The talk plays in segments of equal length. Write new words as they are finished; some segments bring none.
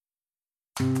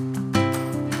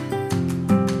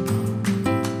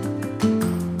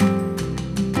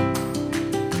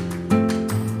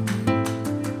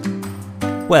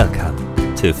Welcome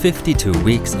to 52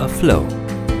 Weeks of Flow.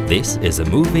 This is a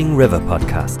Moving River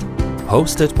podcast,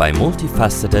 hosted by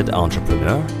multifaceted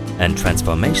entrepreneur and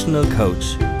transformational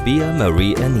coach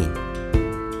Bea-Marie.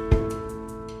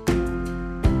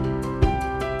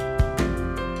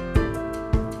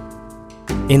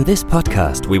 In this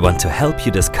podcast, we want to help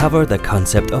you discover the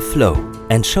concept of flow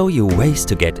and show you ways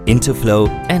to get into flow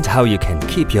and how you can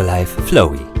keep your life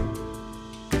flowy.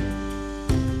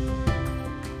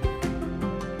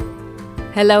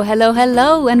 Hello,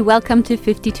 and welcome to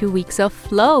 52 Weeks of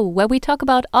Flow, where we talk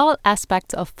about all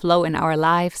aspects of flow in our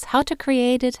lives, how to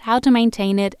create it, how to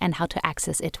maintain it, and how to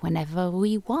access it whenever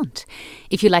we want.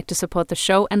 If you'd like to support the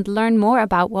show and learn more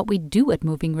about what we do at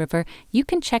Moving River, you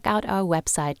can check out our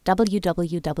website,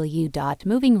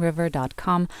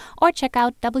 www.movingriver.com, or check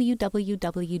out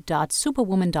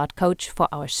www.superwoman.coach for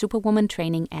our Superwoman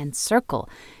training and circle.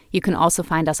 You can also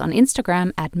find us on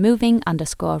Instagram at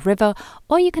moving_river,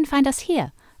 or you can find us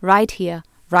here, right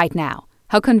now.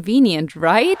 How convenient,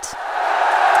 right?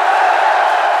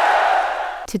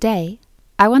 Today,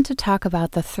 I want to talk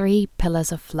about the 3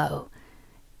 pillars of flow.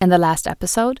 In the last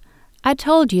episode, I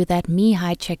told you that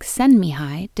Mihai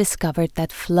Csikszentmihalyi discovered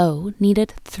that flow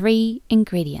needed 3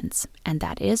 ingredients, and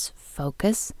that is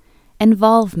focus,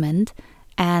 involvement,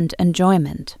 and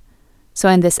enjoyment. So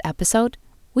in this episode,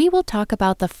 we will talk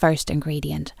about the first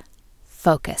ingredient,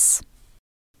 focus.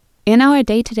 In our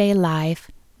day-to-day life,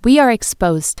 we are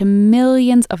exposed to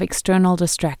millions of external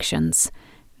distractions,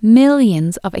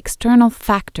 millions of external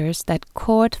factors that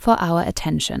court for our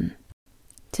attention.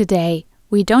 Today,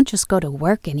 we don't just go to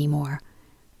work anymore.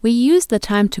 We use the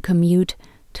time to commute,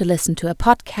 to listen to a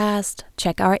podcast,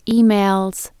 check our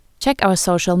emails, check our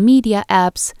social media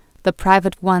apps, the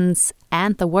private ones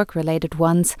and the work-related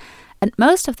ones, and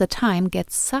most of the time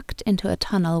gets sucked into a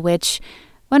tunnel which,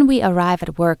 when we arrive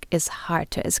at work, is hard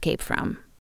to escape from.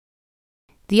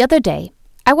 The other day,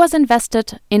 I was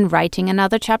invested in writing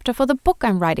another chapter for the book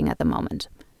I'm writing at the moment.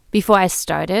 Before I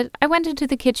started, I went into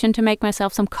the kitchen to make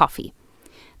myself some coffee.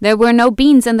 There were no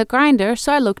beans in the grinder,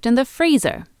 so I looked in the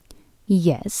freezer.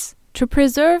 Yes, to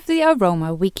preserve the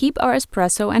aroma, we keep our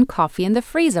espresso and coffee in the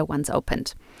freezer once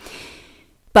opened.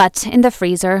 But in the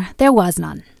freezer, there was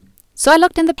none. So I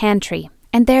looked in the pantry,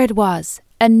 and there it was,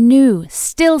 a new,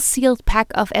 still sealed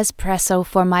pack of espresso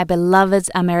for my beloved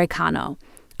Americano.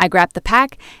 I grabbed the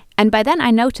pack, and by then I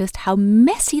noticed how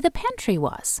messy the pantry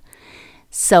was.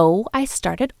 So I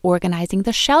started organizing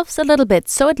the shelves a little bit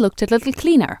so it looked a little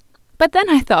cleaner. But then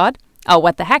I thought, oh,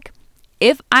 what the heck?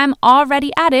 If I'm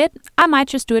already at it, I might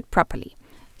just do it properly.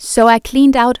 So I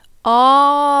cleaned out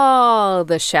all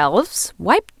the shelves,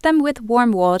 wiped them with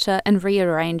warm water, and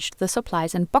rearranged the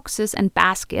supplies in boxes and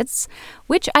baskets,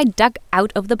 which I dug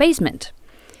out of the basement.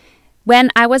 When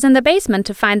I was in the basement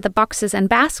to find the boxes and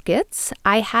baskets,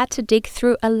 I had to dig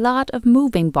through a lot of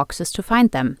moving boxes to find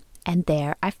them. And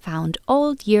there I found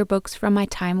old yearbooks from my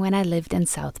time when I lived in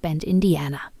South Bend,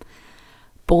 Indiana.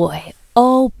 Boy,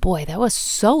 oh boy, that was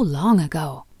so long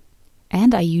ago.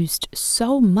 And I used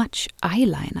so much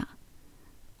eyeliner.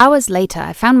 Hours later,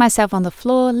 I found myself on the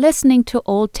floor listening to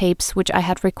old tapes which I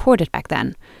had recorded back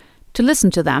then. To listen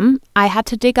to them, I had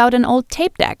to dig out an old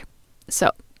tape deck.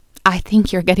 So, I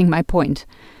think you're getting my point.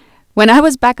 When I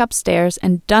was back upstairs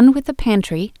and done with the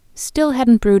pantry, still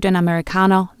hadn't brewed an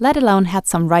Americano, let alone had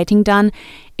some writing done,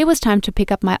 it was time to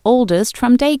pick up my oldest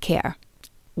from daycare.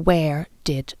 Where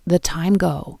did the time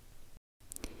go?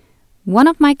 One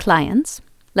of my clients,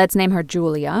 let's name her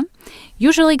Julia,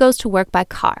 usually goes to work by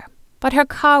car. But her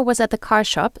car was at the car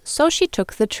shop, so she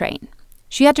took the train.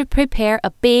 She had to prepare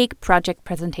a big project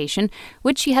presentation,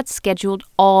 which she had scheduled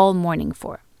all morning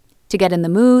for. To get in the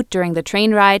mood during the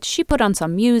train ride, she put on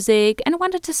some music and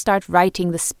wanted to start writing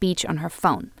the speech on her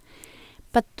phone.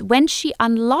 But when she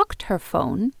unlocked her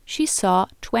phone, she saw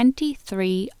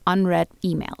 23 unread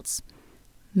emails.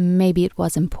 Maybe it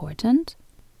was important?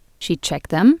 She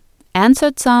checked them,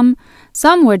 answered some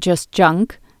were just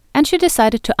junk, and she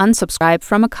decided to unsubscribe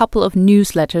from a couple of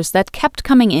newsletters that kept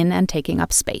coming in and taking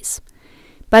up space.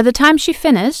 By the time she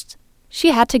finished,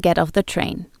 she had to get off the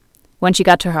train. When she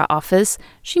got to her office,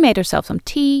 she made herself some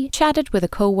tea, chatted with a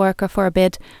coworker for a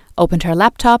bit, opened her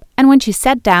laptop, and when she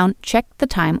sat down, checked the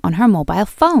time on her mobile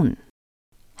phone.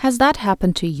 Has that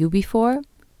happened to you before?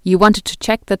 You wanted to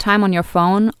check the time on your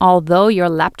phone, although your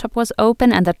laptop was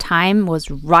open and the time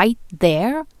was right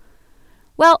there?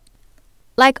 Well,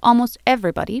 like almost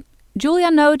everybody,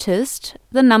 Julia noticed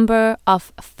the number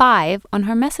of 5 on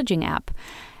her messaging app,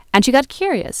 and she got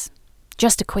curious.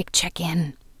 just a quick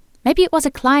check-in. Maybe it was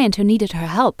a client who needed her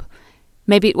help.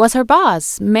 Maybe it was her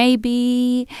boss.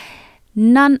 Maybe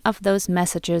none of those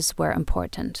messages were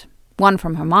important. One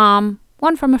from her mom,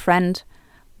 one from a friend,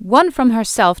 one from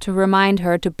herself to remind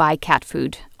her to buy cat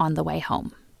food on the way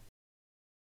home.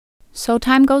 So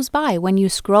time goes by when you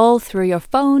scroll through your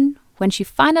phone. When she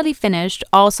finally finished,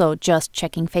 also just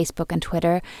checking Facebook and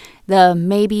Twitter, the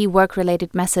maybe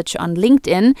work-related message on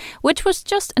LinkedIn, which was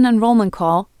just an enrollment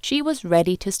call, she was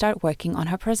ready to start working on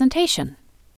her presentation.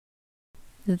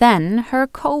 Then her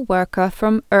co-worker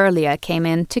from earlier came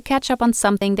in to catch up on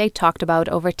something they talked about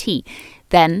over tea,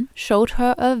 then showed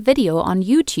her a video on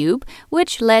YouTube,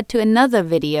 which led to another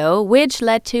video, which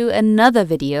led to another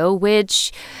video,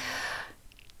 which...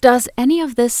 Does any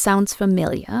of this sound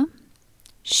familiar?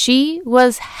 She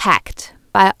was hacked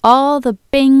by all the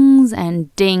bings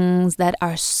and dings that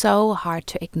are so hard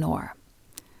to ignore.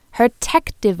 Her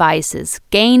tech devices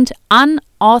gained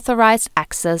unauthorized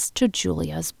access to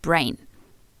Julia's brain.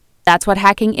 That's what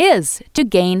hacking is, to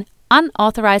gain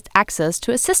unauthorized access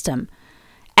to a system.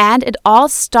 And it all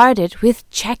started with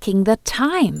checking the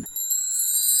time.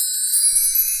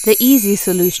 The easy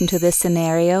solution to this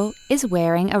scenario is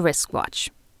wearing a wristwatch.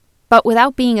 But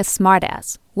without being a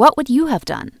smartass, what would you have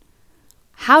done?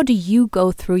 How do you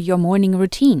go through your morning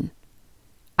routine?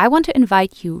 I want to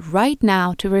invite you right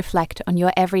now to reflect on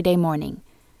your everyday morning.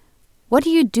 What do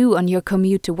you do on your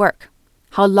commute to work?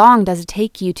 How long does it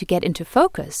take you to get into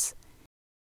focus?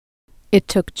 It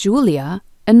took Julia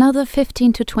another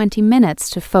 15 to 20 minutes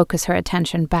to focus her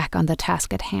attention back on the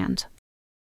task at hand.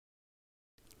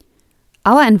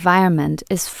 Our environment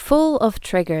is full of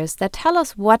triggers that tell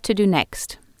us what to do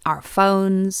next. Our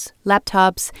phones,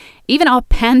 laptops, even our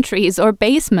pantries or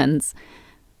basements.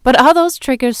 But are those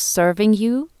triggers serving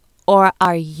you, or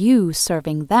are you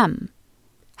serving them?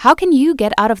 How can you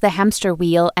get out of the hamster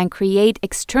wheel and create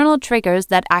external triggers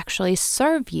that actually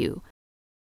serve you?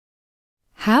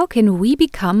 How can we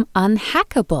become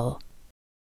unhackable?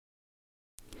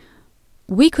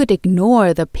 We could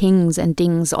ignore the pings and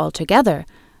dings altogether,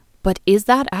 but is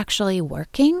that actually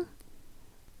working?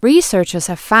 Researchers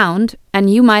have found,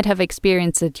 and you might have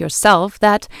experienced it yourself,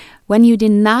 that when you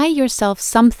deny yourself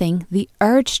something, the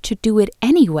urge to do it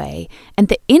anyway and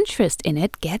the interest in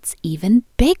it gets even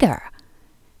bigger.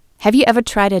 Have you ever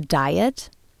tried a diet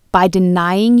by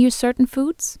denying you certain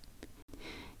foods?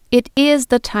 It is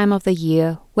the time of the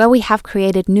year where we have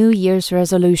created New Year's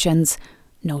resolutions.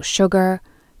 No sugar,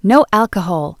 no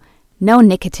alcohol, no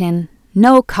nicotine,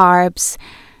 no carbs.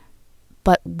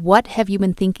 But what have you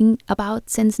been thinking about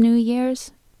since New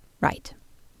Year's? Right.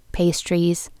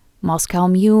 Pastries, Moscow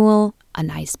Mule, a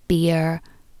nice beer,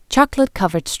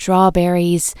 chocolate-covered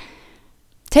strawberries.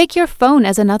 Take your phone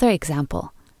as another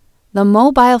example. The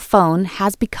mobile phone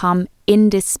has become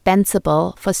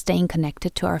indispensable for staying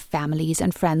connected to our families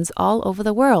and friends all over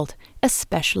the world,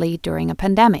 especially during a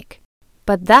pandemic.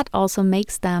 But that also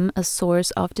makes them a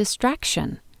source of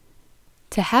distraction.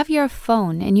 To have your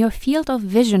phone in your field of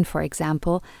vision, for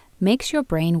example, makes your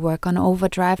brain work on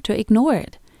overdrive to ignore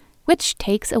it, which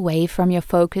takes away from your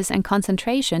focus and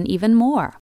concentration even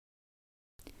more.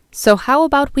 So how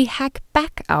about we hack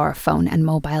back our phone and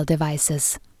mobile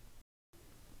devices?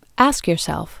 Ask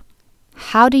yourself,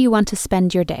 how do you want to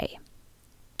spend your day?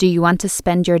 Do you want to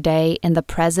spend your day in the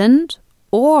present,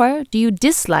 or do you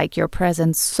dislike your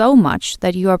present so much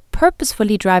that you are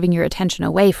purposefully driving your attention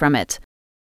away from it?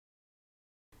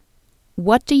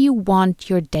 What do you want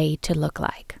your day to look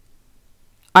like?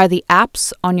 Are the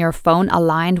apps on your phone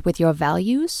aligned with your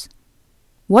values?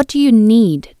 What do you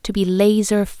need to be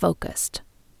laser focused?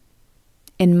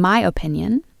 In my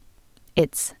opinion,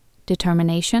 it's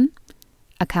determination,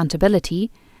 accountability,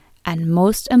 and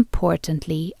most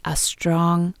importantly, a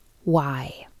strong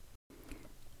why.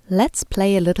 Let's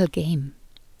play a little game,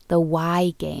 the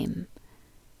why game.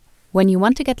 When you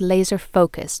want to get laser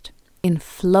focused, in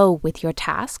flow with your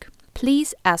task,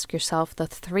 please ask yourself the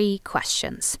 3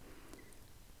 questions.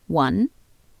 1.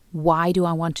 Why do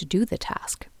I want to do the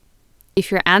task? If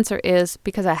your answer is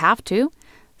because I have to,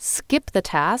 skip the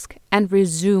task and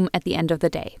resume at the end of the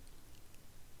day.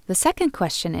 The second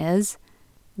question is,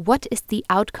 what is the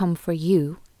outcome for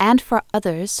you and for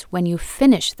others when you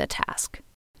finish the task?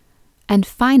 And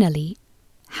finally,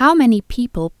 how many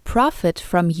people profit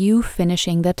from you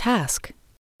finishing the task?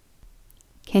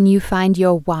 Can you find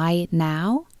your why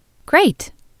now?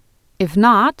 Great! If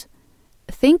not,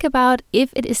 think about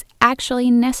if it is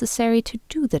actually necessary to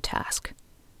do the task.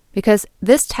 Because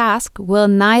this task will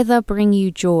neither bring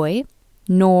you joy,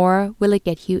 nor will it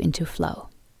get you into flow.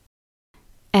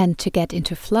 And to get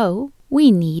into flow, we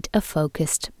need a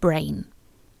focused brain.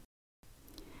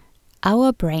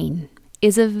 Our brain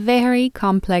is a very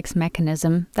complex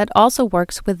mechanism that also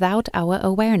works without our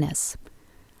awareness.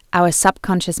 Our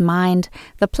subconscious mind,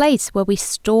 the place where we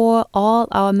store all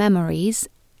our memories,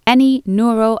 any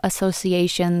neural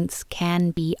associations,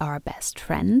 can be our best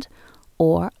friend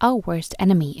or our worst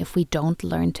enemy if we don't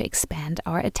learn to expand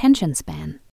our attention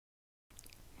span.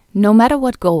 No matter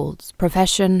what goals,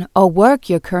 profession, or work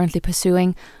you're currently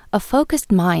pursuing, a focused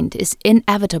mind is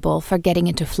inevitable for getting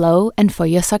into flow and for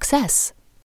your success.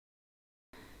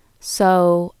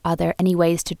 So, are there any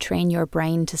ways to train your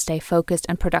brain to stay focused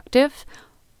and productive?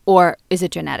 Or is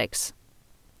it genetics?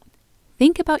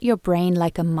 Think about your brain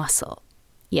like a muscle.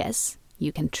 Yes,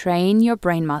 you can train your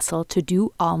brain muscle to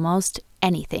do almost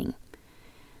anything.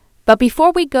 But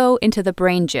before we go into the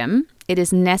brain gym, it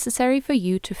is necessary for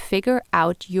you to figure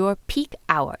out your peak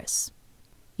hours.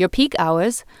 Your peak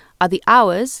hours are the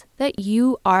hours that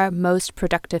you are most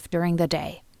productive during the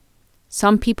day.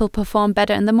 Some people perform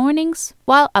better in the mornings,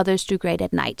 while others do great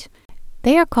at night.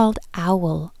 They are called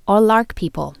owl or lark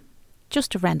people.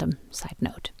 Just a random side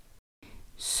note.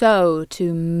 So,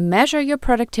 to measure your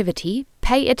productivity,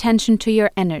 pay attention to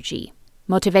your energy,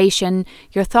 motivation,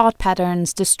 your thought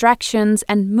patterns, distractions,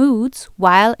 and moods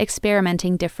while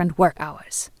experimenting different work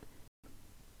hours.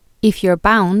 If you're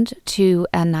bound to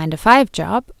a 9-to-5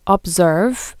 job,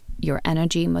 observe your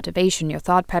energy, motivation, your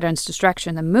thought patterns,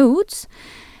 distractions, and moods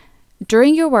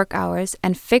during your work hours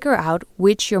and figure out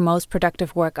which your most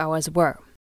productive work hours were.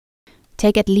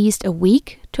 Take at least a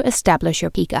week to establish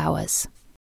your peak hours.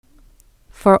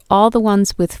 For all the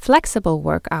ones with flexible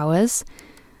work hours,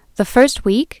 the first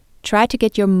week, try to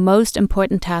get your most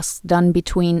important tasks done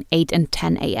between 8 and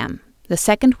 10 a.m. The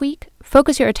second week,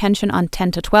 focus your attention on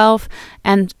 10 to 12,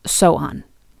 and so on.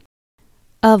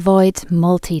 Avoid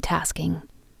multitasking,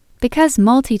 because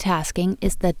multitasking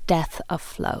is the death of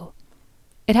flow.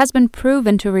 It has been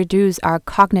proven to reduce our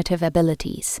cognitive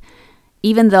abilities.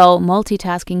 Even though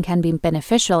multitasking can be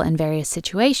beneficial in various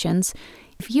situations,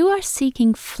 if you are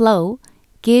seeking flow,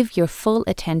 give your full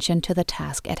attention to the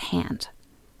task at hand.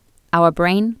 Our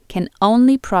brain can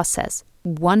only process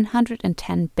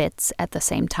 110 bits at the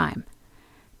same time.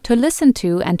 To listen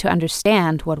to and to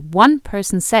understand what one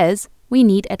person says, we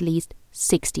need at least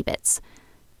 60 bits.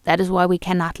 That is why we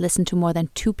cannot listen to more than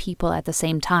 2 people at the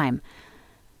same time.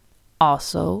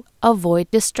 Also, avoid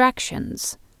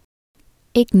distractions.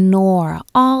 Ignore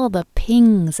all the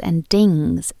pings and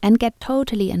dings and get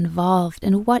totally involved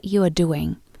in what you are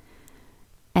doing.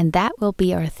 And that will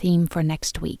be our theme for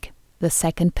next week, the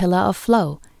second pillar of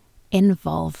flow,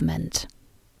 involvement.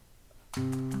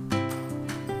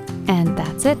 And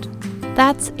that's it.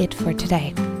 That's it for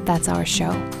today. That's our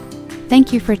show.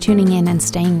 Thank you for tuning in and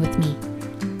staying with me.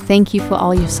 Thank you for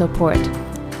all your support.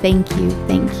 Thank you.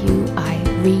 I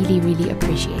really, really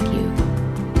appreciate you.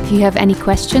 If you have any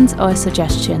questions or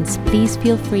suggestions, please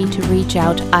feel free to reach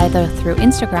out either through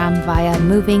Instagram via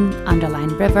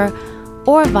moving_river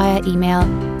or via email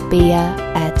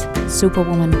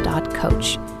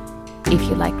bea@superwoman.coach. If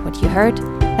you liked what you heard,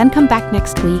 then come back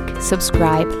next week,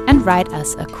 subscribe, and write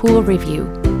us a cool review.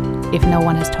 If no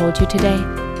one has told you today,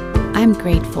 I'm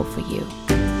grateful for you.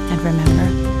 And remember,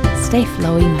 stay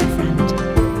flowy, my friend.